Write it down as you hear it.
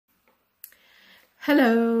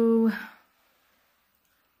Hello.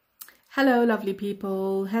 Hello, lovely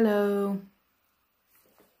people. Hello.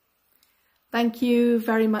 Thank you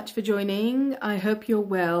very much for joining. I hope you're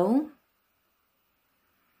well.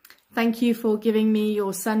 Thank you for giving me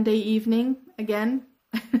your Sunday evening again.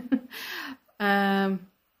 I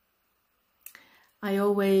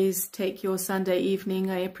always take your Sunday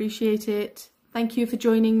evening. I appreciate it. Thank you for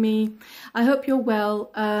joining me. I hope you're well.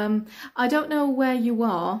 I don't know where you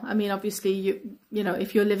are. I mean, obviously, you know,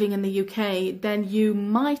 if you're living in the UK, then you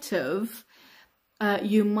might have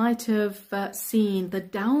seen the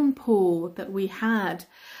downpour that we had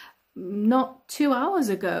not 2 hours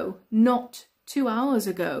ago.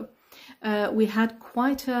 We had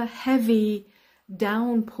quite a heavy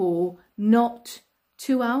downpour not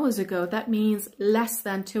 2 hours ago. That means less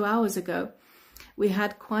than 2 hours ago. We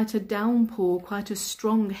had quite a downpour, quite a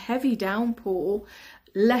strong, heavy downpour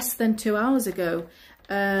less than 2 hours ago.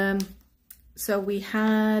 So we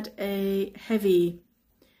had a heavy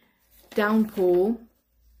downpour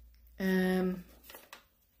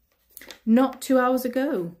not 2 hours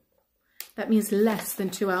ago. That means less than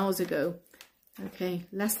 2 hours ago. Okay,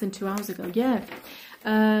 less than 2 hours ago. Yeah.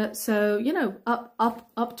 So, you know,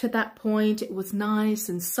 up to that point, it was nice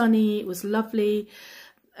and sunny. It was lovely.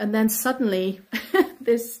 And then suddenly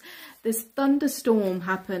this thunderstorm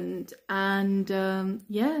happened, and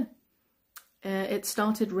it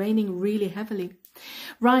started raining really heavily.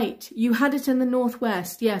 Right, you had it in the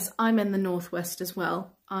northwest. Yes, I'm in the northwest as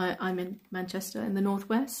well. I'm in Manchester in the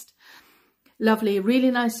northwest. Lovely, really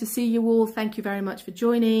nice to see you all. Thank you very much for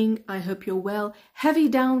joining. I hope you're well. Heavy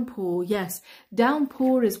downpour, yes.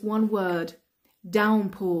 Downpour is one word.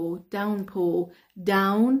 Downpour, downpour,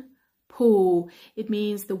 down. Pour. It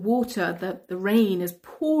means the water, the rain is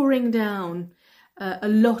pouring down. A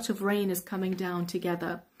lot of rain is coming down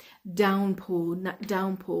together. Downpour,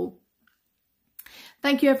 downpour.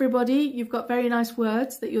 Thank you, everybody. You've got very nice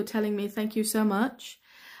words that you're telling me. Thank you so much.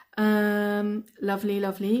 Lovely,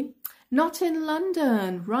 lovely. Not in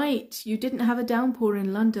London. Right. You didn't have a downpour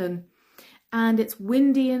in London. And it's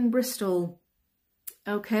windy in Bristol.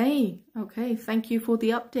 Okay. Okay. Thank you for the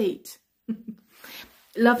update.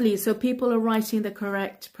 Lovely. So people are writing the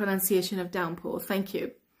correct pronunciation of downpour. Thank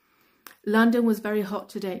you. London was very hot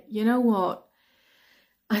today. You know what?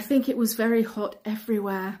 I think it was very hot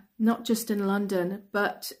everywhere, not just in London,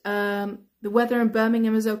 but the weather in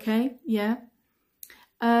Birmingham is okay. Yeah.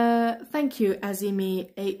 Thank you,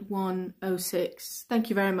 Azimi8106. Thank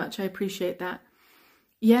you very much. I appreciate that.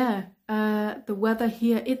 Yeah. The weather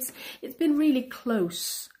here, it's been really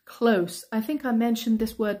close. Close. I think I mentioned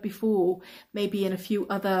this word before, maybe in a few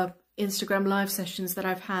other Instagram live sessions that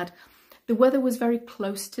I've had. The weather was very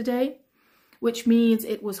close today, which means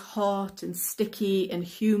it was hot and sticky and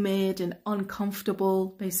humid and uncomfortable,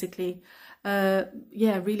 basically.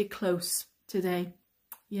 Yeah, really close today.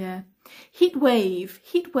 Yeah. Heat wave,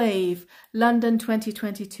 London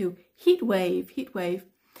 2022. Heat wave.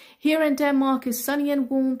 Here in Denmark is sunny and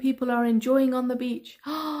warm. People are enjoying on the beach.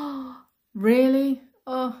 Oh, really?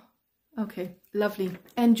 Oh, okay, lovely.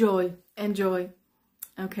 Enjoy.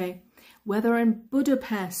 Okay, weather in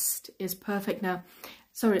Budapest is perfect now.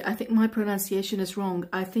 Sorry, I think my pronunciation is wrong.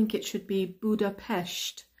 I think it should be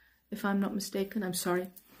Budapest, if I'm not mistaken. I'm sorry.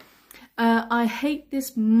 I hate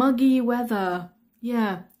this muggy weather.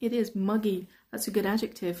 Yeah, it is muggy. That's a good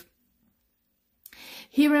adjective.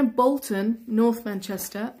 Here in Bolton, North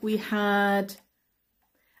Manchester, we had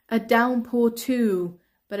a downpour too.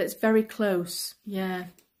 But it's very close. Yeah.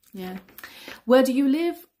 Where do you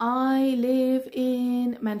live? I live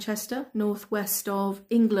in Manchester, northwest of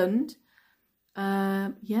England.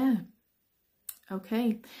 Yeah.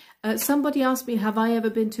 Okay. Somebody asked me, have I ever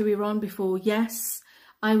been to Iran before? Yes,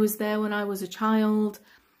 I was there when I was a child.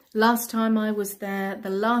 The last time I was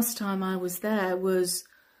there was,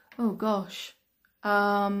 oh gosh,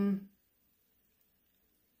 I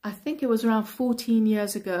think it was around 14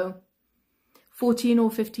 years ago. 14 or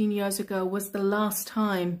 15 years ago was the last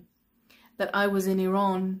time that I was in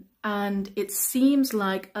Iran, and it seems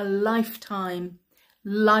like a lifetime.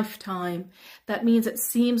 That means it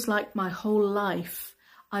seems like my whole life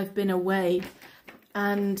I've been away,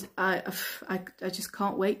 and I just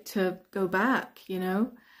can't wait to go back, you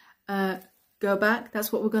know. Go back,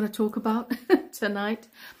 that's what we're going to talk about tonight.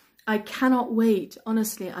 I cannot wait,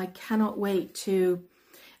 honestly, I cannot wait to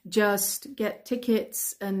just get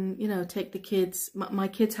tickets and, you know, take the kids. My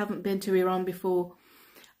kids haven't been to Iran before.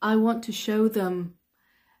 I want to show them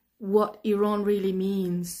what Iran really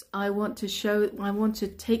means. I want to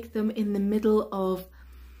take them in the middle of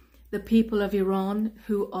the people of Iran,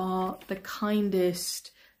 who are the kindest,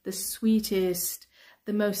 the sweetest,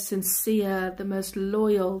 the most sincere, the most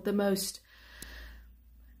loyal, the most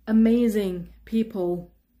amazing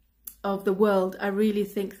people of the world. I really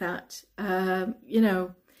think that, you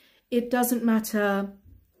know, it doesn't matter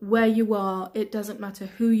where you are, it doesn't matter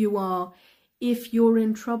who you are. If you're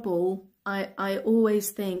in trouble, I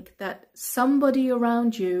always think that somebody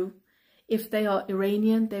around you, if they are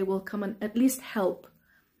Iranian, they will come and at least help.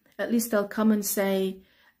 At least they'll come and say,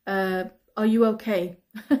 are you okay?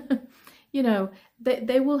 You know,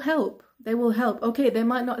 they will help. They will help. Okay, they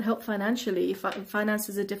might not help financially.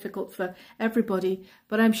 Finances are difficult for everybody,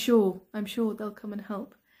 but I'm sure they'll come and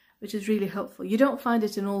help, which is really helpful. You don't find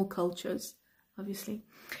it in all cultures, obviously.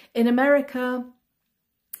 In America,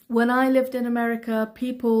 when I lived in America,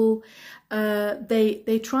 people,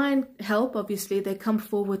 they try and help, obviously, they come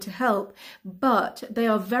forward to help, but they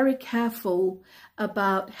are very careful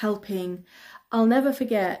about helping. I'll never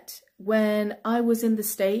forget when I was in the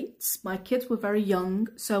States, my kids were very young,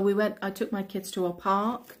 so I took my kids to a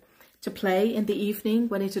park to play in the evening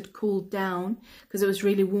when it had cooled down, because it was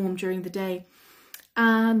really warm during the day.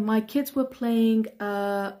 And my kids were playing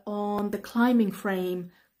on the climbing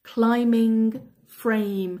frame.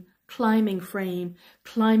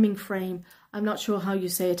 I'm not sure how you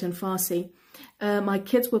say it in Farsi. My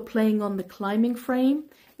kids were playing on the climbing frame.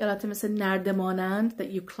 That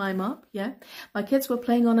you climb up, yeah. My kids were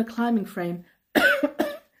playing on a climbing frame.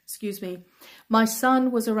 Excuse me. My son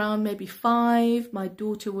was around maybe 5. My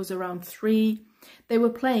daughter was around 3. They were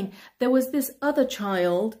playing. There was this other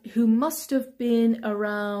child who must have been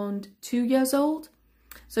around 2 years old.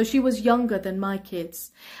 So she was younger than my kids.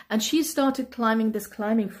 And she started climbing this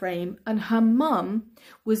climbing frame, and her mum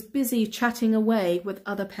was busy chatting away with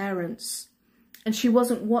other parents. And she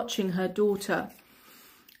wasn't watching her daughter.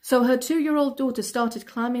 So her 2-year-old daughter started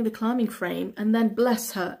climbing the climbing frame, and then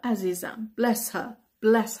bless her, Azizam, bless her,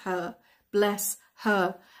 bless her, bless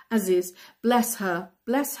her, Aziz, bless her,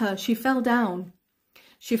 she fell down.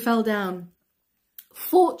 She fell down.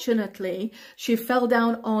 Fortunately, she fell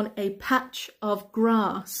down on a patch of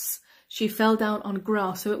grass. She fell down on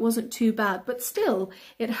grass, so it wasn't too bad, but still,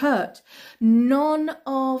 it hurt. None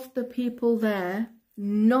of the people there,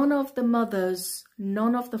 none of the mothers,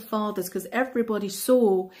 none of the fathers, because everybody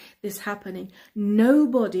saw this happening.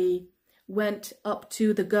 Nobody went up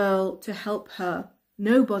to the girl to help her.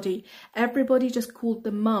 Nobody. Everybody just called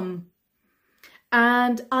the mum.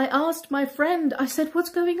 And I asked my friend, I said, what's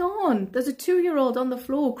going on? There's a 2-year-old on the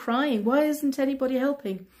floor crying. Why isn't anybody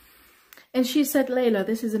helping? And she said, Layla,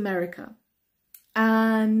 this is America.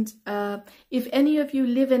 And if any of you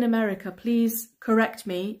live in America, please correct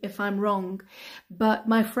me if I'm wrong. But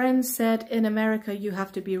my friend said in America, you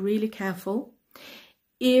have to be really careful.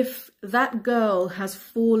 If that girl has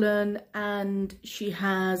fallen and she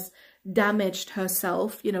has damaged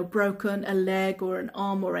herself, you know, broken a leg or an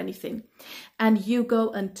arm or anything, and you go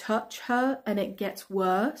and touch her and it gets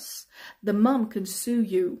worse, the mum can sue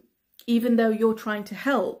you, even though you're trying to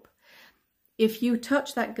help. If you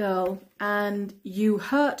touch that girl and you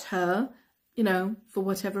hurt her, you know, for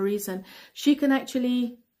whatever reason, she can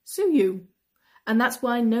actually sue you. And that's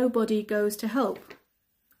why nobody goes to help,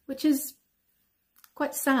 which is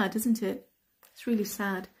quite sad, isn't it? It's really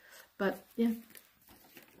sad, but yeah.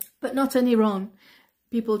 But not in Iran.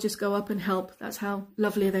 People just go up and help. That's how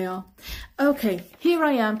lovely they are. Okay, here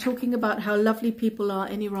I am talking about how lovely people are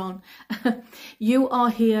in Iran. You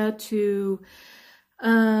are here to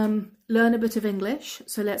learn a bit of English.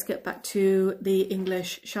 So let's get back to the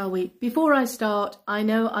English, shall we? Before I start, I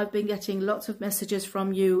know I've been getting lots of messages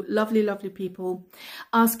from you, lovely, lovely people,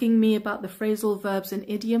 asking me about the phrasal verbs and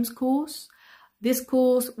idioms course. This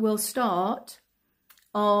course will start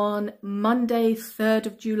on Monday, 3rd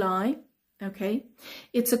of July. Okay,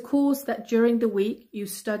 it's a course that during the week you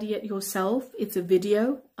study it yourself. It's a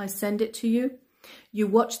video. I send it to you. You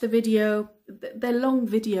watch the video. They're long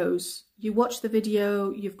videos. You watch the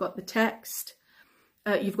video. You've got the text.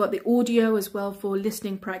 You've got the audio as well for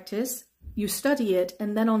listening practice. You study it,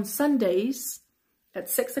 and then on Sundays at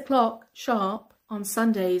 6 o'clock sharp on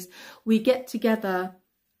Sundays, we get together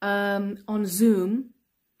on Zoom.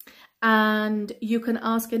 And you can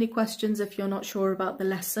ask any questions if you're not sure about the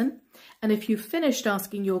lesson. And if you've finished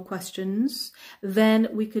asking your questions, then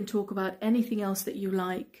we can talk about anything else that you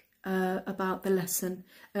like about the lesson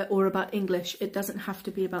or about English. It doesn't have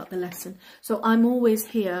to be about the lesson. So I'm always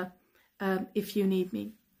here if you need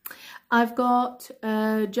me. I've got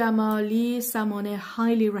Jamali Samone,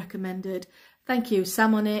 highly recommended. Thank you.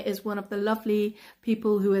 Samone is one of the lovely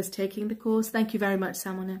people who is taking the course. Thank you very much,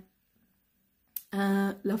 Samone.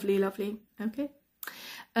 Lovely, lovely. Okay.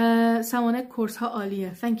 Samone course ha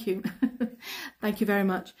aliye. Thank you. Thank you very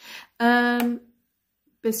much.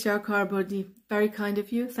 بسیار کاربردی. Very kind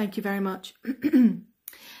of you. Thank you very much.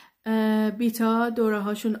 بیتا دوره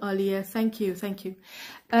هاشون عالیه. Thank you. Thank you.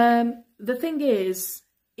 The thing is,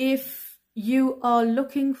 if you are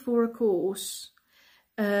looking for a course,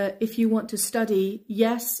 if you want to study,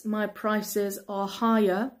 yes, my prices are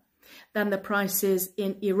higher than the prices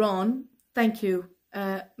in Iran. Thank you,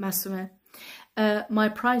 Masume. My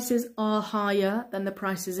prices are higher than the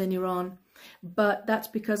prices in Iran, but that's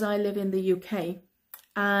because I live in the UK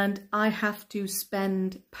and I have to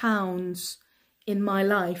spend pounds in my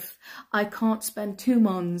life. I can't spend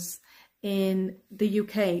tumons in the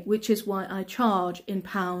UK, which is why I charge in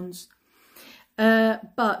pounds.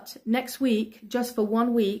 But next week, just for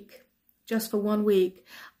 1 week,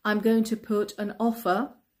 I'm going to put an offer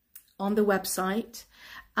on the website,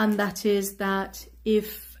 and that is that if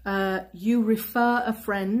you refer a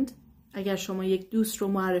friend, اگر شما یک دوست رو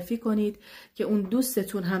معرفی کنید که اون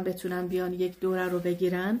دوستتون هم بتونن بیان یک دوره رو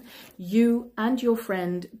بگیرن, you and your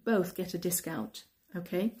friend both get a discount.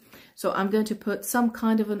 Okay, so I'm going to put some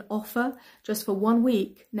kind of an offer just for 1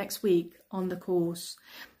 week next week on the course.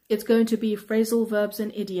 It's going to be phrasal verbs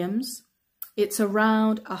and idioms. It's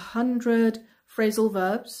around 100 phrasal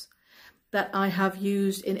verbs that I have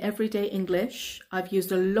used in everyday English. I've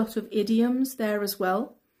used a lot of idioms there as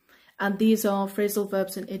well. And these are phrasal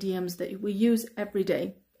verbs and idioms that we use every day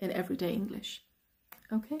in everyday English.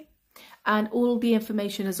 Okay. And all the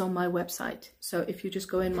information is on my website. So if you just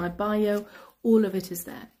go in my bio, all of it is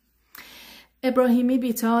there. ابراهیمی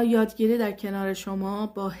بیتا یادگیری در کنار شما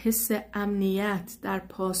با حس امنیت در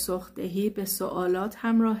پاسخدهی به سوالات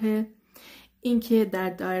همراهه. اینکه در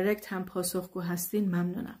دایرکت هم پاسخگو هستین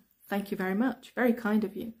ممنونم. Thank you very much. Very kind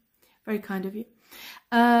of you. Very kind of you.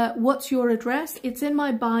 What's your address? It's in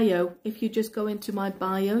my bio. If you just go into my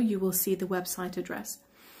bio, you will see the website address.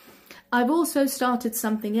 I've also started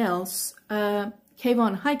something else.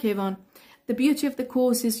 Kayvon, hi Kayvon. The beauty of the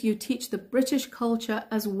course is you teach the British culture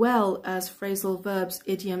as well as phrasal verbs,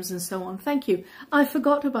 idioms, and so on. Thank you. I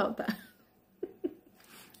forgot about that.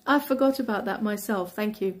 I forgot about that myself.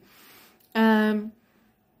 Thank you.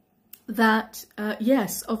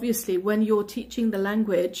 Yes, obviously, when you're teaching the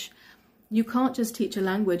language, you can't just teach a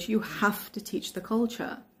language. You have to teach the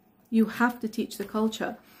culture. You have to teach the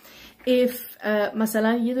culture. If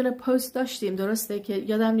مثلا یه دونه پست داشتیم درسته که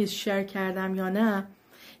یادم نیست شیر کردم یا نه،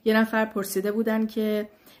 یه نفر پرسیده بودن که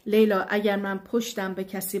لیلا اگر من پشتم به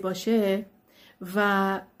کسی باشه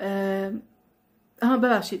و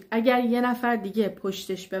ببخشید اگر یه نفر دیگه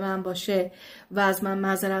پشتش به من باشه و از من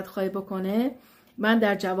معذرت خواهی بکنه من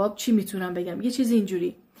در جواب چی میتونم بگم؟ یه چیز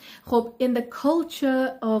اینجوری. خب in the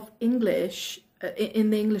culture of English, in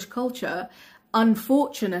the English culture,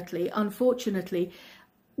 unfortunately,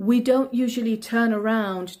 we don't usually turn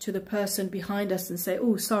around to the person behind us and say,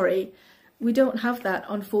 oh, sorry. We don't have that,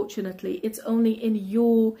 unfortunately. It's only in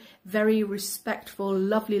your very respectful,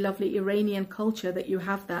 lovely Iranian culture that you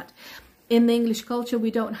have that. In the English culture,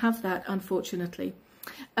 we don't have that, unfortunately.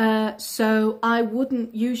 So I wouldn't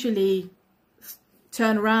usually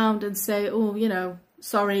turn around and say, oh, you know,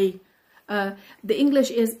 sorry. The English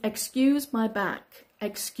is excuse my back.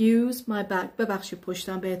 Excuse my back.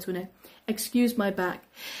 Excuse my back.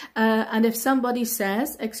 And if somebody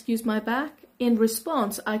says, excuse my back, in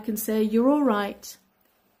response, I can say, you're all right.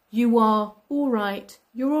 You are all right.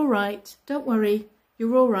 You're all right. Don't worry.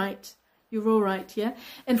 You're all right. You're all right, yeah?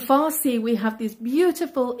 In Farsi, we have these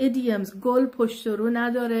beautiful idioms, gol pushtoru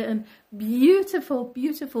nadare, and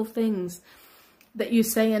beautiful things that you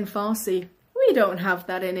say in Farsi. We don't have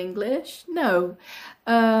that in English. No.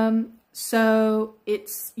 So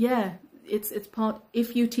it's, yeah, it's part, if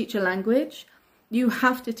you teach a language, you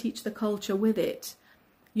have to teach the culture with it.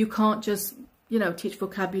 You can't just, you know, teach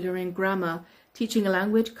vocabulary and grammar. Teaching a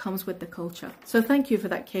language comes with the culture. So thank you for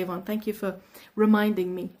that, Kayvon. Thank you for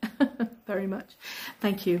reminding me very much.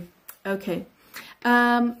 Thank you. Okay.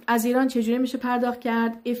 از ایران چجوری میشه پرداخت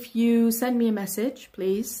کرد? If you send me a message,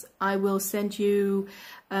 please, I will send you,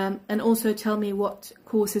 and also tell me what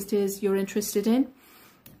course it is you're interested in.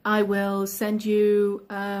 I will send you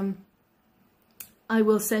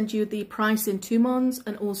the price in tumons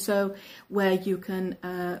and also where you can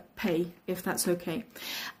pay, if that's okay.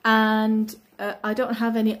 And I don't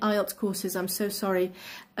have any IELTS courses, I'm so sorry.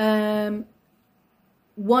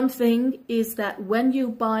 One thing is that when you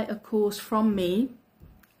buy a course from me,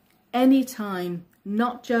 anytime,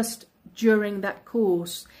 not just during that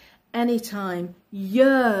course, anytime,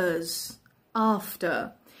 years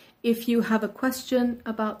after, if you have a question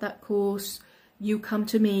about that course, you come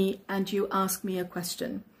to me and you ask me a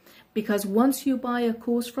question. Because once you buy a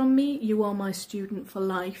course from me, you are my student for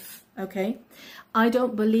life, okay? I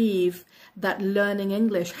don't believe that learning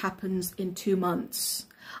English happens in 2 months.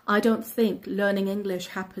 I don't think learning English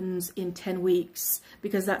happens in 10 weeks,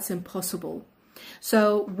 because that's impossible. So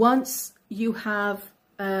once you have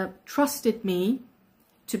trusted me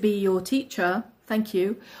to be your teacher, thank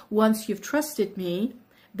you. Once you've trusted me,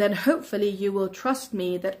 then hopefully you will trust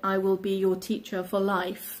me that I will be your teacher for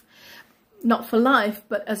life. Not for life,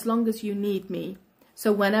 but as long as you need me.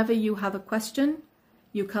 So whenever you have a question,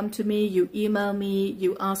 you come to me, you email me,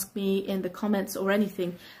 you ask me in the comments or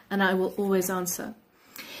anything, and I will always answer.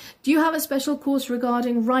 Do you have a special course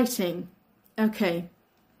regarding writing? Okay,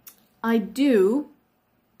 I do.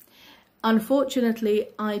 Unfortunately,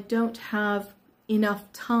 I don't have enough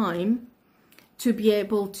time to be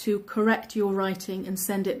able to correct your writing and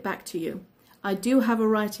send it back to you. I do have a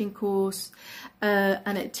writing course,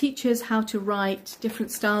 and it teaches how to write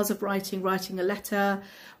different styles of writing, writing a letter,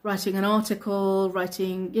 writing an article,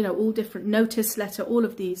 writing, you know, all different notice letter, all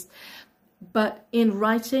of these. But in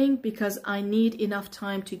writing, because I need enough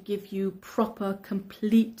time to give you proper,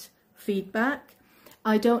 complete feedback,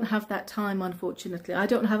 I don't have that time, unfortunately. I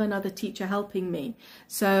don't have another teacher helping me.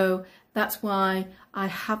 So that's why I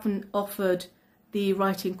haven't offered the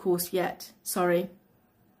writing course yet. Sorry.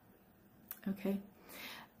 Okay.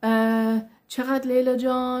 چقدر لیلا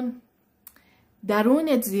جان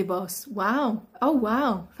درونت زیباست. Wow. Oh,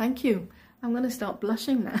 wow. Thank you. I'm going to start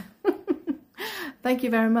blushing now. Thank you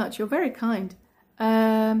very much. You're very kind.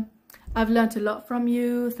 I've learnt a lot from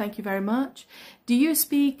you. Thank you very much. Do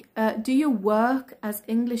you work as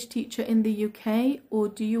English teacher in the UK, or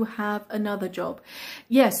do you have another job?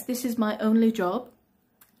 Yes, this is my only job.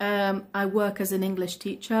 I work as an English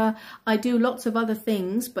teacher. I do lots of other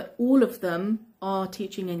things, but all of them are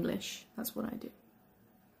teaching English. That's what I do.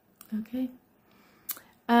 Okay.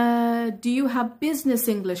 Do you have business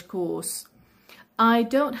English course? I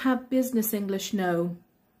don't have business English, no.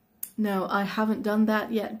 No, I haven't done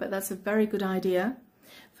that yet, but that's a very good idea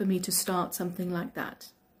for me to start something like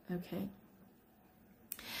that. Okay.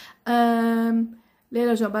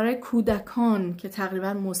 لیلا جان، برای کودکان که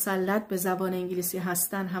تقریبا مسلط به زبان انگلیسی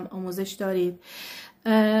هستن هم آموزش دارید؟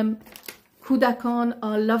 کودکان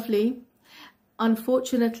are lovely.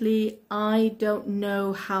 Unfortunately, I don't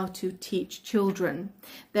know how to teach children.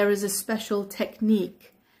 There is a special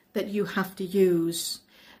technique that you have to use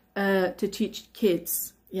to teach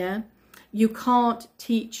kids. Yeah, you can't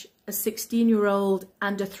teach a 16-year-old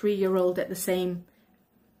and a 3-year-old at the same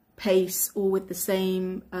pace or with the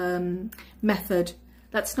same method.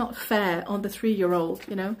 That's not fair on the 3-year-old,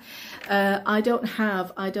 you know. I don't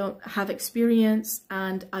have experience,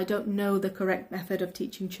 and I don't know the correct method of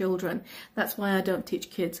teaching children. That's why I don't teach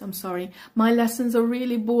kids. I'm sorry. My lessons are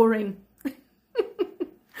really boring.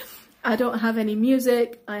 I don't have any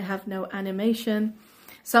music. I have no animation.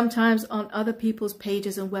 Sometimes on other people's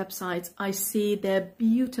pages and websites, I see their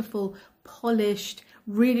beautiful, polished,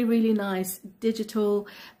 really, really nice digital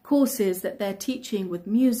courses that they're teaching with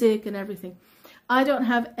music and everything. I don't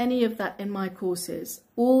have any of that in my courses.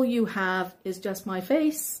 All you have is just my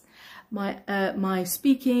face, my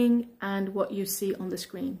speaking, and what you see on the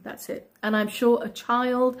screen. That's it. And I'm sure a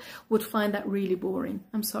child would find that really boring.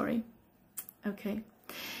 I'm sorry. Okay.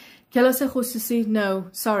 کلاس خصوصی, no,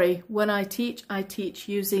 sorry. When I teach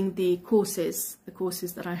using the courses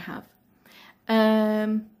that I have.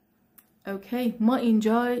 Okay, ما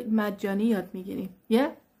اینجا مجانی یاد میگیریم.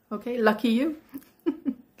 Yeah, okay, lucky you.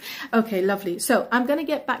 Okay, lovely. So I'm going to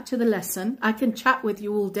get back to the lesson. I can chat with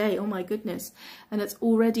you all day. Oh my goodness. And it's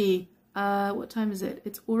already, what time is it?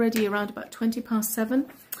 It's already around about 7:20.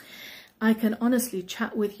 I can honestly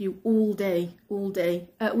chat with you all day, all day.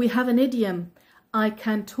 We have an idiom. I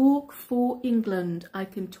can talk for England. I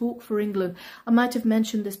can talk for England. I might have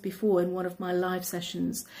mentioned this before in one of my live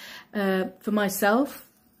sessions. For myself,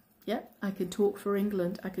 yeah, I can talk for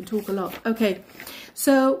England. I can talk a lot. Okay,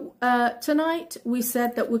 so tonight we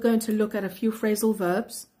said that we're going to look at a few phrasal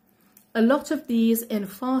verbs. A lot of these in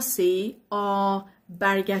Farsi are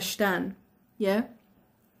bargashtan, yeah?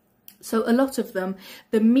 So a lot of them,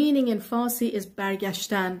 the meaning in Farsi is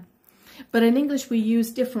bargashtan. But in English, we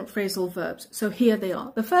use different phrasal verbs. So here they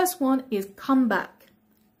are. The first one is come back,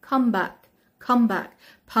 come back, come back.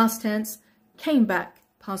 Past tense, came back.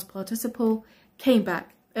 Past participle, came back.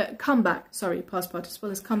 Come back, sorry, past participle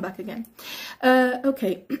is come back again.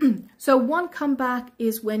 Okay, so one come back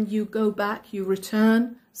is when you go back, you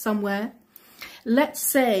return somewhere. Let's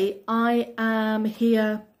say I am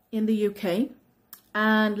here in the UK,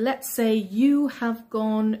 and let's say you have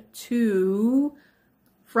gone to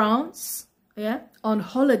France, yeah, on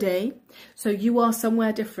holiday. So you are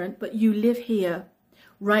somewhere different, but you live here.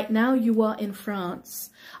 Right now you are in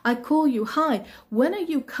France. I call you, hi, when are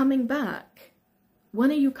you coming back?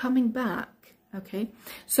 When are you coming back? Okay,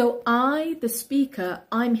 so I, the speaker,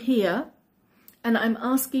 I'm here and I'm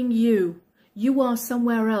asking you, you are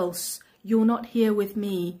somewhere else. You're not here with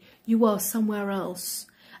me. You are somewhere else.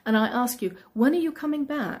 And I ask you, when are you coming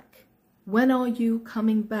back? When are you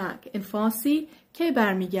coming back? In Farsi, ke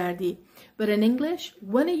barmigardi. But in English,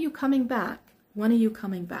 when are you coming back? When are you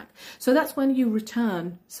coming back? So that's when you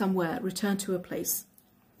return somewhere, return to a place.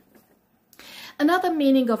 Another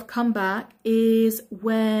meaning of come back is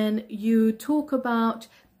when you talk about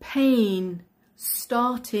pain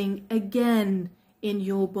starting again in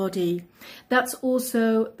your body. That's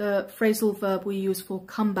also the phrasal verb we use for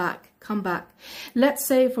come back, come back. Let's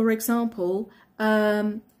say, for example,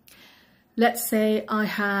 let's say I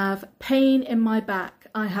have pain in my back,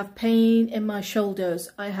 I have pain in my shoulders,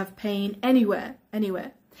 I have pain anywhere.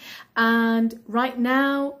 And right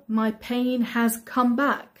now my pain has come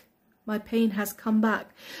back. My pain has come back.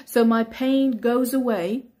 So my pain goes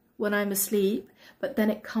away when I'm asleep, but then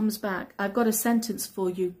it comes back. I've got a sentence for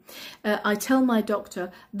you. I tell my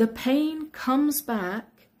doctor, the pain comes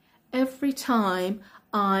back every time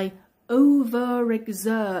I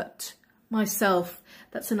overexert myself.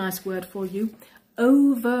 That's a nice word for you.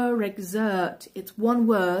 Overexert. It's one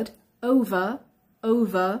word. Over,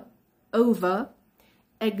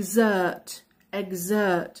 exert,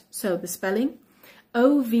 exert. So the spelling,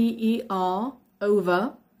 O-V-E-R,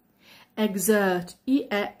 over, exert,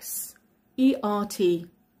 E-X-E-R-T,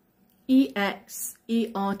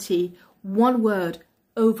 E-X-E-R-T, one word,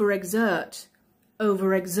 overexert,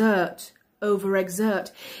 overexert,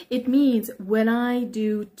 overexert. It means when I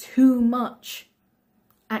do too much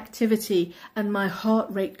activity and my heart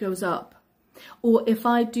rate goes up, or if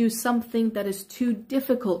I do something that is too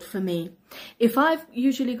difficult for me. If I've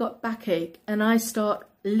usually got backache and I start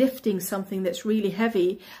lifting something that's really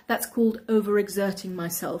heavy, that's called overexerting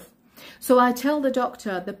myself. So I tell the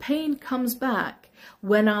doctor the pain comes back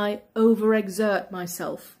when I overexert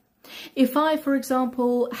myself. If I, for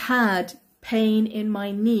example, had pain in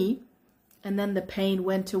my knee and then the pain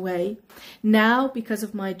went away, now because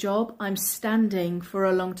of my job I'm standing for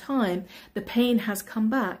a long time, the pain has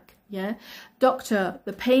come back. Yeah, doctor,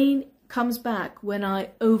 the pain comes back when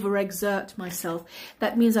I overexert myself.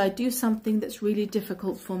 That means I do something that's really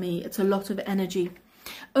difficult for me. It's a lot of energy.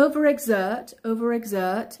 Overexert,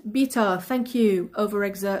 overexert. Beta, thank you.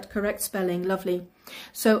 Overexert, correct spelling, lovely.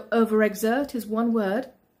 So overexert is one word.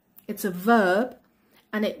 It's a verb,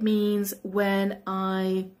 and it means when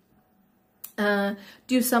I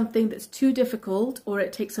do something that's too difficult, or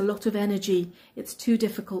it takes a lot of energy, it's too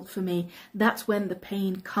difficult for me. That's when the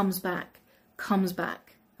pain comes back,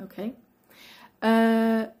 okay?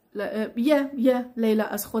 Yeah, Leila,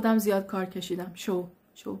 از خودم زیاد کار کشیدم. Sure.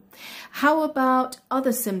 How about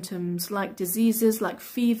other symptoms like diseases, like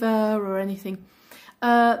fever or anything?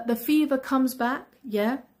 The fever comes back,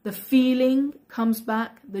 yeah. The feeling comes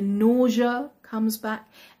back. The nausea comes back.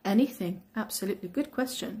 Anything, absolutely. Good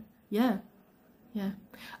question. Yeah.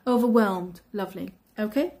 Overwhelmed, lovely.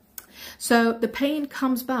 Okay, so the pain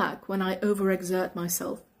comes back when I overexert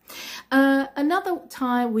myself. Another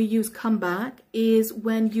time we use come back is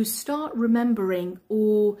when you start remembering,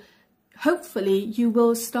 or hopefully you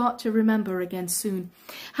will start to remember again soon.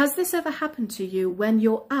 Has this ever happened to you when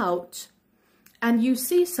you're out and you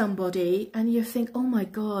see somebody and you think, oh my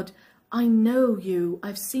God, I know you,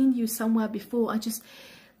 I've seen you somewhere before, I just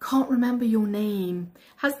can't remember your name.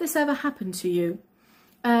 Has this ever happened to you?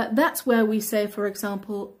 That's where we say, for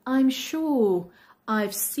example, I'm sure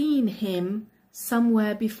I've seen him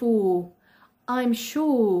somewhere before. I'm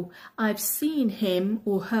sure I've seen him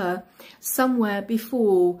or her somewhere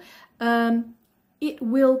before. It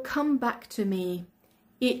will come back to me.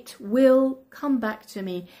 It will come back to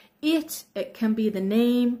me. It can be the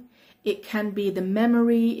name, it can be the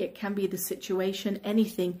memory, it can be the situation,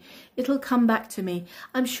 anything. It'll come back to me.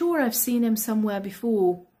 I'm sure I've seen him somewhere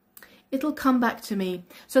before. It'll come back to me.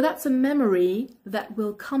 So that's a memory that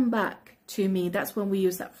will come back to me. That's when we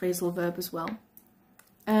use that phrasal verb as well.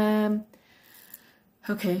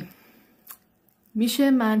 Okay.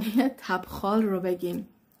 میشه معنی تبخال رو بگیم.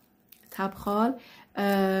 تبخال,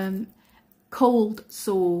 cold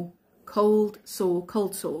sore.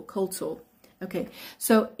 Okay,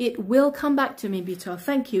 so it will come back to me, Bita.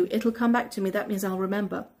 Thank you. It'll come back to me. That means I'll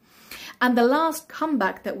remember. And the last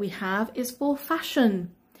comeback that we have is for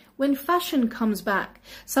fashion. When fashion comes back,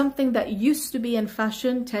 something that used to be in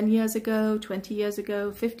fashion 10 years ago, 20 years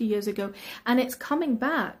ago, 50 years ago, and it's coming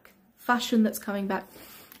back. Fashion that's coming back.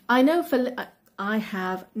 I know I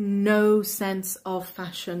have no sense of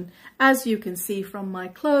fashion. As you can see from my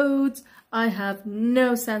clothes, I have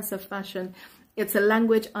no sense of fashion. It's a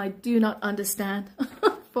language I do not understand,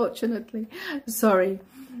 fortunately. Sorry.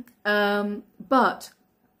 But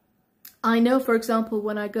I know, for example,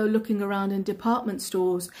 when I go looking around in department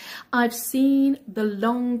stores, I've seen the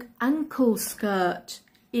long ankle skirt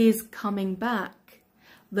is coming back.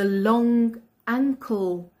 The long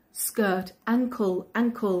ankle skirt, ankle,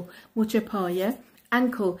 muche pa, yeah?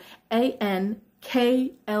 Ankle, A-N-K-L-E,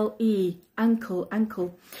 ankle.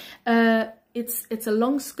 It's a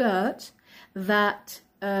long skirt that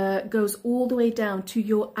goes all the way down to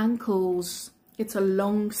your ankles. It's a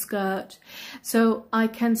long skirt. So I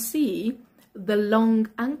can see the long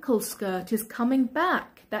ankle skirt is coming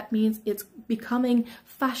back. That means it's becoming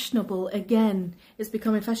fashionable again. It's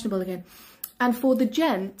becoming fashionable again. And for the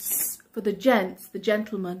gents, the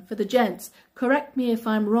gentlemen, correct me if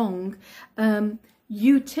I'm wrong,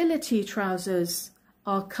 utility trousers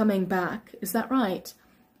are coming back. Is that right?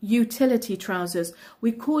 Utility trousers.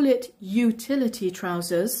 We call it utility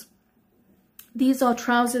trousers. These are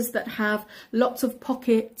trousers that have lots of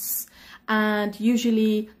pockets, and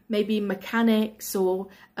usually maybe mechanics or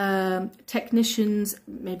technicians,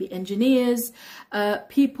 maybe engineers,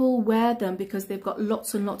 people wear them because they've got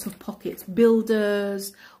lots and lots of pockets.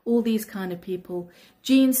 Builders, all these kind of people.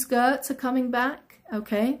 Jean skirts are coming back.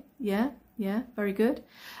 Okay, yeah, very good.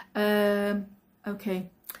 Okay,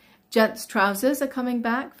 gents trousers are coming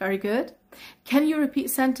back. Very good. Can you repeat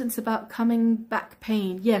sentence about coming back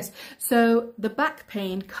pain? Yes, so the back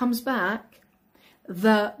pain comes back.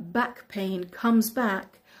 The back pain comes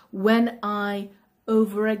back when I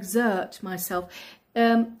overexert myself.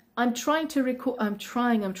 I'm trying to record. I'm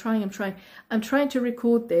trying to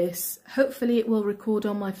record this. Hopefully it will record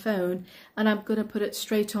on my phone, and I'm going to put it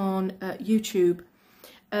straight on YouTube.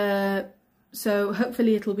 So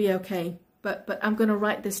hopefully it'll be okay. But I'm going to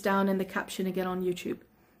write this down in the caption again on YouTube.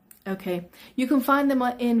 Okay, you can find them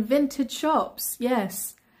in vintage shops.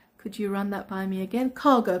 Yes. Could you run that by me again?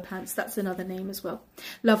 Cargo pants, that's another name as well.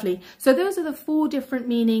 Lovely. So those are the 4 different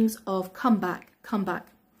meanings of come back, come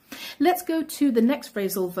back. Let's go to the next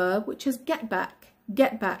phrasal verb, which is get back,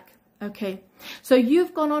 get back. Okay, so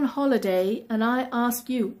you've gone on holiday and I ask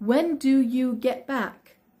you, when do you get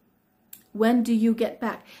back? When do you get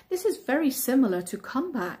back? This is very similar to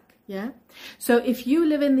come back, yeah? So if you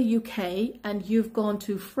live in the UK and you've gone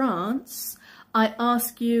to France, I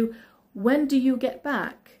ask you, when do you get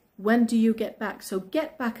back? When do you get back? So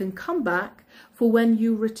get back and come back for when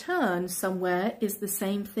you return somewhere is the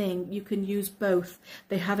same thing. You can use both.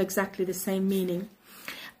 They have exactly the same meaning.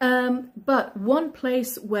 But one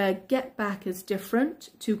place where get back is different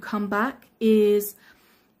to come back is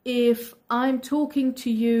if I'm talking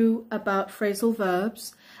to you about phrasal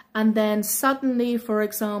verbs and then suddenly, for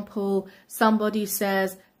example, somebody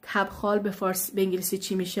says "Kab khal be English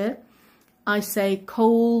chi mishe?" I say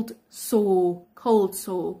cold sore, cold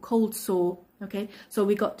sore, cold sore. Okay, so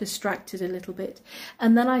we got distracted a little bit.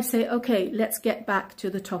 And then I say, okay, let's get back to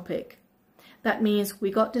the topic. That means we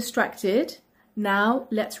got distracted. Now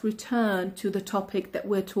let's return to the topic that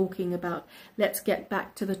we're talking about. Let's get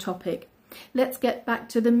back to the topic. Let's get back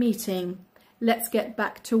to the meeting. Let's get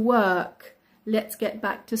back to work. Let's get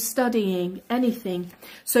back to studying, anything.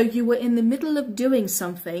 So you were in the middle of doing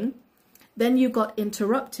something. Then you got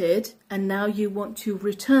interrupted and now you want to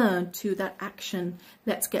return to that action.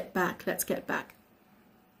 Let's get back. Let's get back.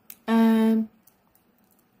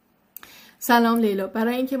 سلام لیلا.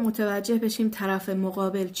 برای اینکه متوجه بشیم طرف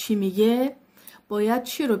مقابل چی میگه باید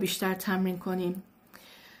چی رو بیشتر تمرین کنیم؟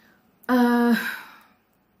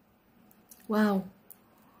 Wow.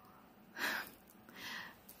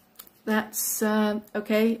 That's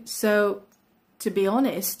okay. So to be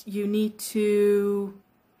honest, you need to...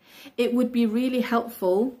 It would be really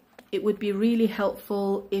helpful. It would be really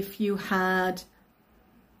helpful if you had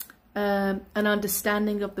an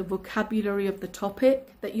understanding of the vocabulary of the topic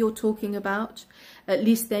that you're talking about. At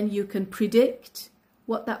least then you can predict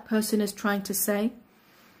what that person is trying to say.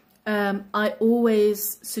 I always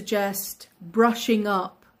suggest brushing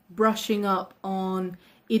up on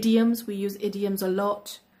idioms. We use idioms a lot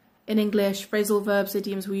in English. Phrasal verbs,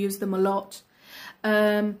 idioms, we use them a lot.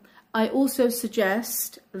 I also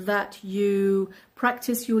suggest that you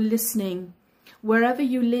practice your listening wherever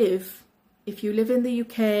you live. If you live in the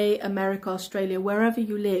UK, America, Australia, wherever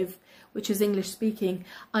you live, which is English speaking,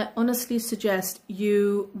 I honestly suggest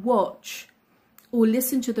you watch or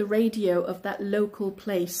listen to the radio of that local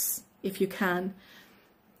place if you can.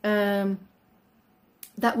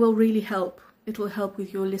 That will really help. It will help with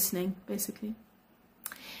your listening, basically.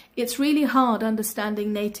 It's really hard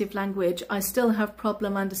understanding native language. I still have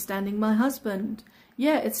problem understanding my husband.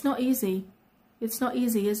 Yeah, it's not easy. It's not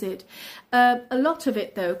easy, is it? A lot of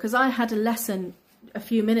it, though, because I had a lesson a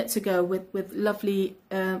few minutes ago with lovely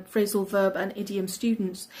phrasal verb and idiom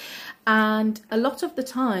students. And a lot of the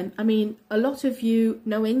time, I mean, a lot of you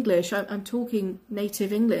know English. I'm talking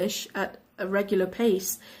native English at a regular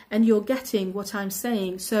pace, and you're getting what I'm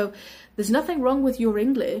saying. So there's nothing wrong with your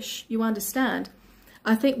English, you understand.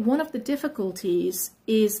 I think one of the difficulties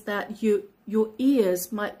is that your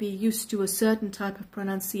ears might be used to a certain type of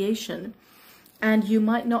pronunciation, and you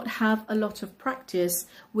might not have a lot of practice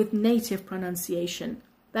with native pronunciation.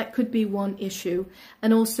 That could be one issue.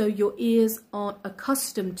 And also your ears aren't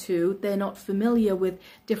accustomed to, they're not familiar with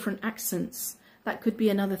different accents. That could be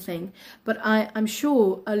another thing. But I'm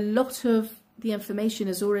sure a lot of the information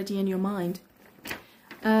is already in your mind.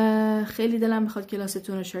 خیلی دلم میخواد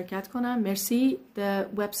کلاستون رو شرکت کنم. Merci. The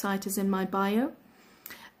website is in my bio.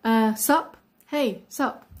 Sup? Hey,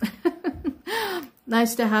 sup?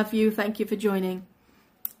 Nice to have you. Thank you for joining.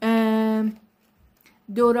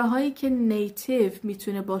 دوره هایی که نیتیو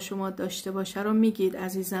میتونه با شما داشته باشه رو میگید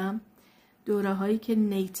عزیزم. دوره هایی که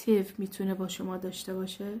نیتیو میتونه با شما داشته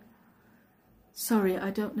باشه. Sorry,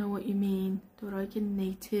 I don't know what you mean. دوره هایی که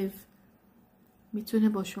نیتیو میتونه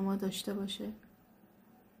با شما داشته باشه.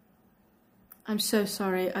 I'm so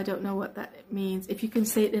sorry. I don't know what that means. If you can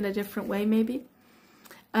say it in a different way, maybe.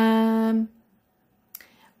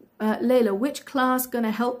 Layla, which class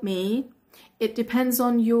gonna help me? It depends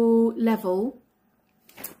on your level.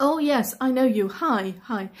 Oh yes, I know you. Hi.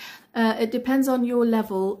 It depends on your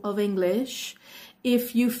level of English. If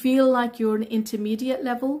you feel like you're an intermediate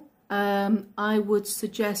level, I would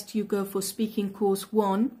suggest you go for speaking course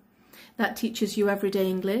 1. That teaches you everyday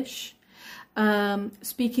English.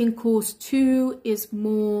 Speaking course 2 is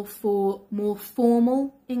more for more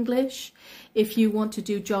formal English. If you want to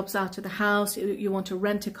do jobs out of the house, you want to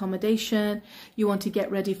rent accommodation, you want to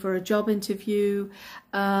get ready for a job interview,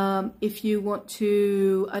 if you want to,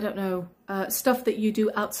 I don't know, stuff that you do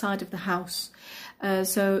outside of the house.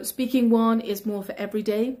 So speaking 1 is more for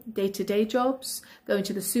everyday, day-to-day jobs, going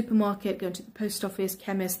to the supermarket, going to the post office,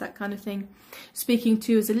 chemist, that kind of thing. Speaking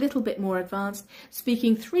 2 is a little bit more advanced.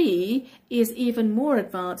 Speaking 3 is even more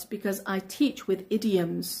advanced because I teach with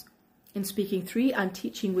idioms. In speaking 3, I'm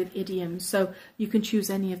teaching with idioms. So you can choose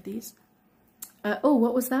any of these. Oh,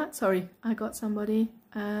 what was that? Sorry, I got somebody.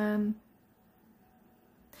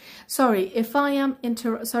 Sorry if I'm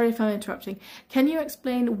interrupting. Can you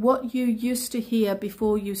explain what you used to hear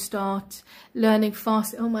before you start learning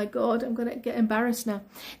Farsi? Oh my God, I'm gonna get embarrassed now,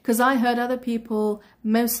 because I heard other people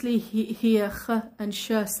mostly hear kh and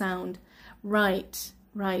sh sound. Right.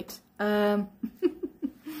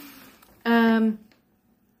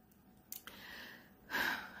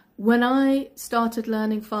 When I started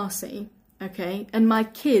learning Farsi, okay, and my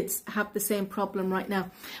kids have the same problem right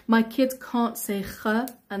now. My kids can't say kh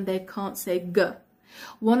and they can't say g.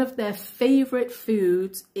 One of their favorite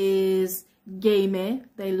foods is game.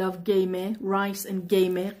 They love game, rice and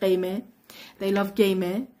game. They love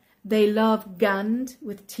game. They love gand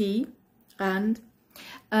with T. And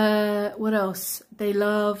what else? They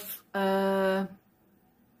love, they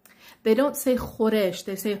don't say khoresh,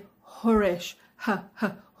 they say horesh,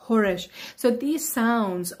 horesh. So these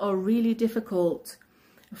sounds are really difficult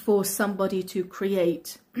for somebody to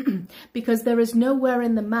create because there is nowhere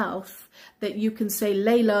in the mouth that you can say,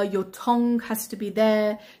 Layla, your tongue has to be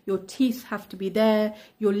there, your teeth have to be there,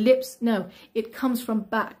 your lips. No, it comes from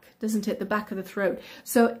back, doesn't it? The back of the throat.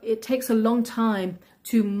 So it takes a long time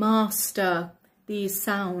to master these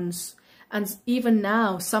sounds. And even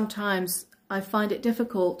now, sometimes I find it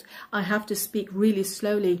difficult. I have to speak really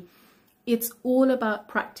slowly. It's all about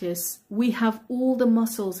practice. We have all the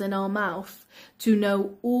muscles in our mouth to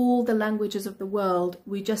know all the languages of the world.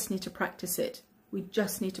 We just need to practice it. We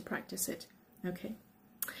just need to practice it. Okay.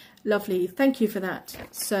 Lovely. Thank you for that.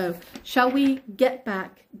 So, shall we get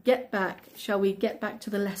back? Shall we get back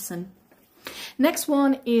to the lesson? Next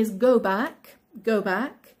one is go back.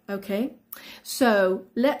 Okay. So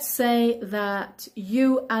let's say that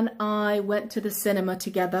you and I went to the cinema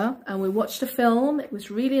together and we watched a film. It was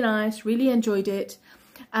really nice, really enjoyed it.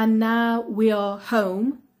 And now we are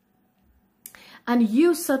home and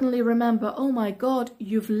you suddenly remember, oh my God,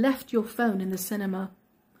 you've left your phone in the cinema.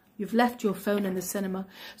 You've left your phone in the cinema.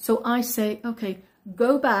 So I say, okay,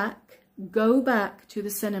 go back to the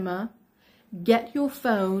cinema, get your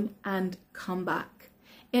phone and come back.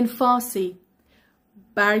 In Farsi,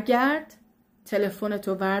 برگرد, تلفن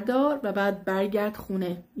تو بردار و بعد برگرد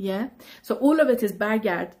خونه. Yeah. So all of it is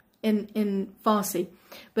برگرد. in Farsi.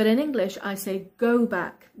 But in English, I say go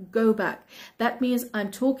back, go back. That means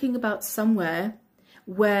I'm talking about somewhere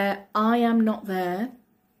where I am not there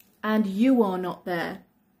and you are not there.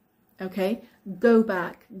 Okay, go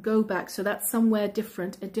back, go back. So that's somewhere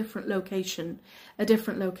different, a different location, a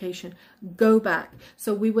different location. Go back.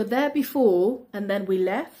 So we were there before and then we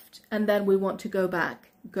left and then we want to go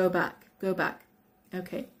back, go back, go back.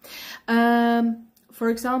 Okay. For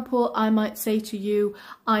example, I might say to you,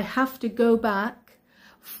 I have to go back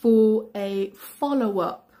for a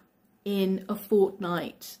follow-up in a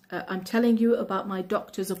fortnight. I'm telling you about my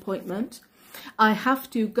doctor's appointment. I have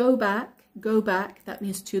to go back, that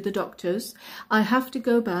means to the doctor's. I have to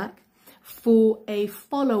go back for a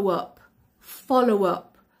follow-up,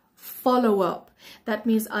 follow-up, follow-up. That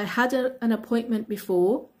means I had an appointment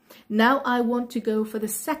before. Now I want to go for the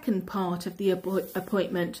second part of the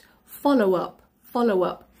appointment, follow-up,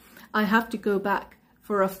 follow-up. I have to go back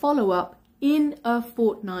for a follow-up in a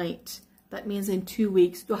fortnight. That means in 2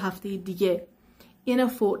 weeks. Do hafte diye. In a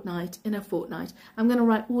fortnight, in a fortnight. I'm going to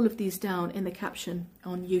write all of these down in the caption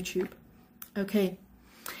on YouTube. Okay.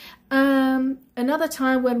 Another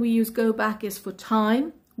time when we use go back is for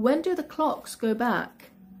time. When do the clocks go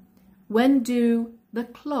back? When do the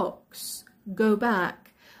clocks go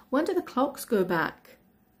back? When do the clocks go back?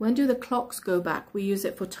 When do the clocks go back? We use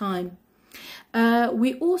it for time.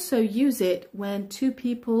 We also use it when two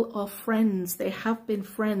people are friends. They have been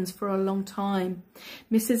friends for a long time.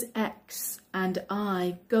 Mrs. X and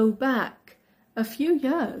I go back a few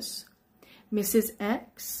years. Mrs.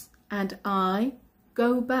 X and I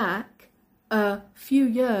go back a few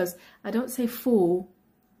years. I don't say for.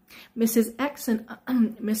 Mrs. X and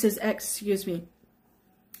Mrs.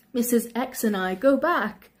 X and I go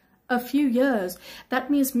back a few years. That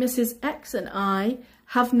means Mrs. X and I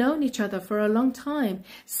have known each other for a long time.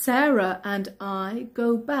 Sarah and I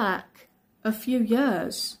go back a few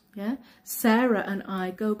years. Yeah, Sarah and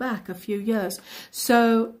I go back a few years.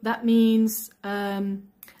 So that means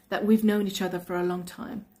that we've known each other for a long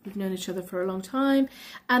time. We've known each other for a long time.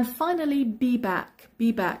 And finally, be back.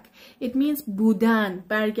 Be back. It means بودن.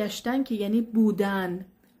 برگشتن که یعنی بودن.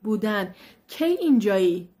 بودن. کی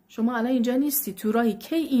اینجایی؟ شما الان اینجا نیستی. تو راهی.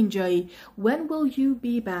 کی اینجایی؟ When will you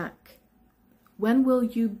be back? When will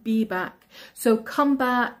you be back? So come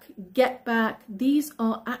back, get back. These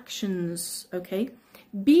are actions. Okay.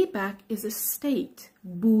 Be back is a state.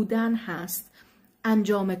 بودن هست.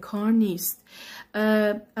 انجام کار نیست.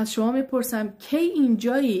 از شما میپرسم کی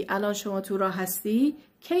اینجایی؟ الان شما تو راه هستی؟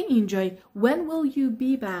 کی اینجایی؟ When will you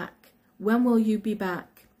be back? When will you be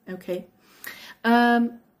back? Okay.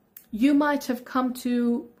 You might have come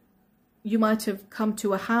to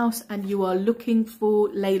a house and you are looking for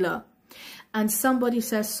Layla. And somebody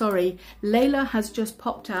says, sorry, Layla has just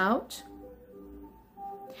popped out.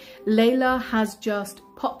 Layla has just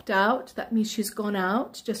popped out. That means she's gone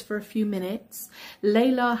out just for a few minutes.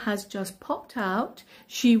 Layla has just popped out.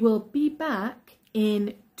 She will be back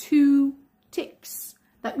in 2 ticks.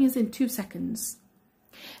 That means in 2 seconds.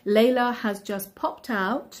 Layla has just popped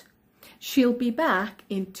out. She'll be back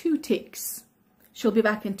in 2 ticks. She'll be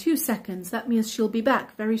back in 2 seconds. That means she'll be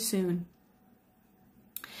back very soon.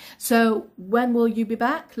 So when will you be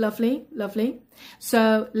back? Lovely, lovely.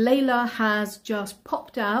 So Layla has just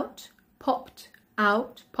popped out, popped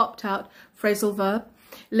out, phrasal verb.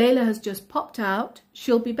 Layla has just popped out.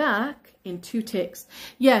 She'll be back in 2 ticks.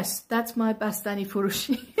 Yes, that's my Bastani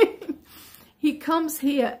Furushi. He comes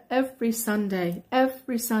here every Sunday,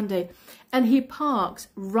 and he parks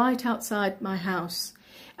right outside my house.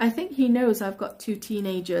 I think he knows I've got 2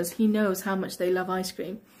 teenagers. He knows how much they love ice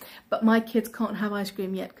cream. But my kids can't have ice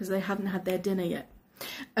cream yet because they haven't had their dinner yet.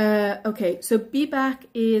 Okay, so be back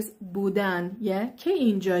is بودن. Yeah, کی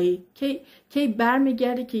اینجایی؟ کی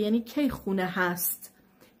برمیگردی که یعنی کی خونه هست.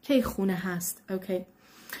 کی خونه هست. Okay.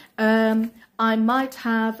 I might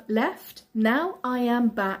have left. Now I am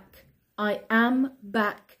back. I am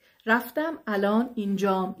back. رفتم الان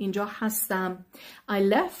اینجام. اینجا هستم. I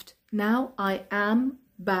left. Now I am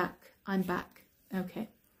back. I'm back. Okay.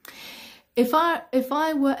 If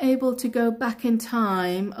I were able to go back in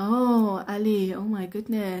time, oh, Ali, oh my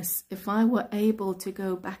goodness. If I were able to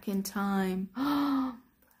go back in time,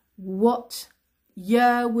 what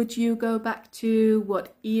year would you go back to?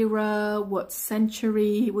 What era, what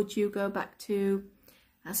century would you go back to?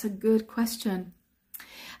 That's a good question.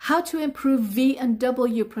 How to improve V and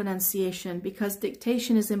W pronunciation, because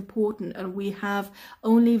dictation is important and we have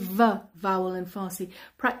only V vowel in Farsi.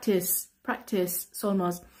 Practice,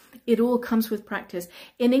 Solmaz. It all comes with practice.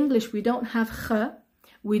 In English, we don't have kh,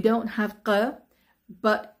 we don't have q,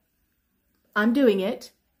 but I'm doing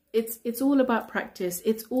it. it's all about practice.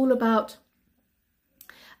 It's all about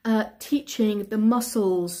teaching the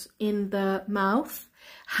muscles in the mouth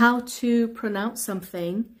how to pronounce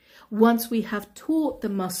something. Once we have taught the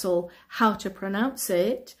muscle how to pronounce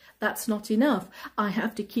it, that's not enough. I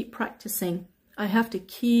have to keep practicing. I have to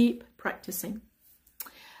keep practicing.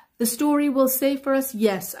 The story will save for us.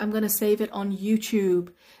 Yes, I'm going to save it on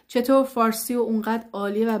YouTube. چطور فارسی و اونقدر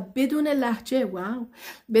عالی و بدون لهجه، واو،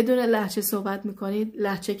 بدون لهجه صحبت میکنید؟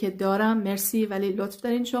 لهجه که دارم، مرسی، ولی لطف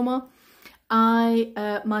دارین شما.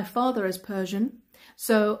 My father is Persian,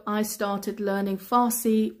 so I started learning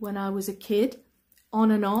Farsi when I was a kid,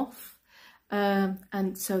 on and off,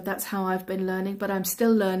 and so that's how I've been learning, but I'm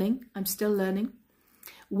still learning.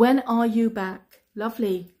 When are you back?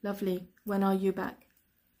 Lovely, lovely. When are you back?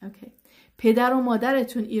 Okay. پدر و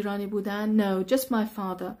مادرتون ایرانی بودن؟ No, just my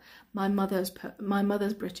father. My mother's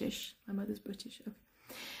British. My mother's British. Okay.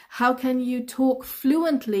 How can you talk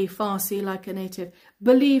fluently Farsi like a native?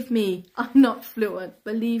 Believe me, I'm not fluent.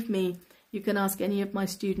 Believe me. You can ask any of my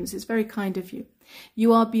students. It's very kind of you.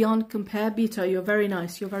 You are beyond compare. Bito, you're very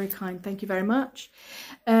nice. You're very kind. Thank you very much.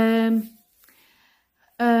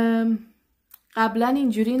 قبلا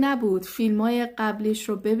اینجوری نبود. فیلمای قبلیش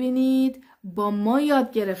رو ببینید. با ما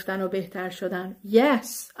یاد گرفتن و بهتر شدن.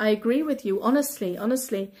 Yes, I agree with you. Honestly.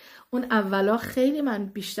 اون اولا خیلی من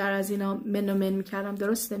بیشتر از اینا من میکردم.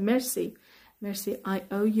 درسته. Mercy. I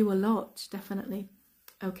owe you a lot. Definitely.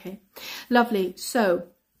 Okay. Lovely. So,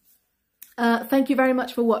 thank you very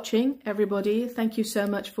much for watching, everybody. Thank you so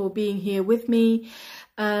much for being here with me.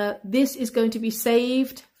 This is going to be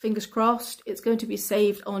saved. Fingers crossed. It's going to be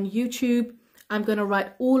saved on YouTube. I'm going to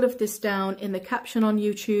write all of this down in the caption on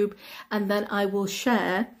YouTube, and then I will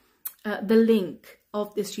share the link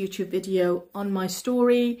of this YouTube video on my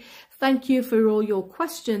story. Thank you for all your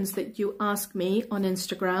questions that you ask me on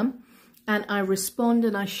Instagram, and I respond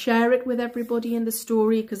and I share it with everybody in the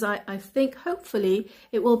story, because I think hopefully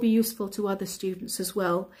it will be useful to other students as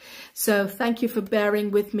well. So thank you for bearing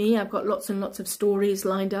with me. I've got lots and lots of stories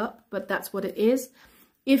lined up, but that's what it is.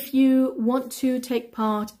 If you want to take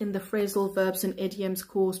part in the phrasal verbs and idioms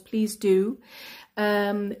course, please do.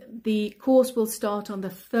 The course will start on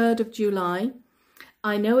the 3rd of July.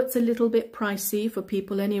 I know it's a little bit pricey for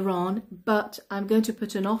people in Iran, but I'm going to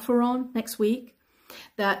put an offer on next week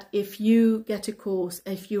that if you get a course,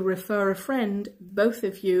 if you refer a friend, both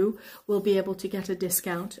of you will be able to get a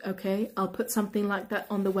discount, okay? I'll put something like that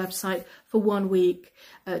on the website for 1 week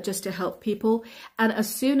just to help people. And as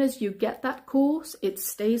soon as you get that course, it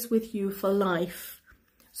stays with you for life.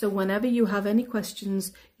 So whenever you have any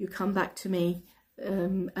questions, you come back to me,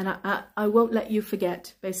 and I won't let you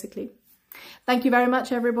forget, basically. Thank you very much,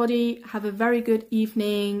 everybody. Have a very good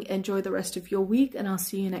evening. Enjoy the rest of your week, and I'll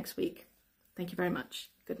see you next week. Thank you very much.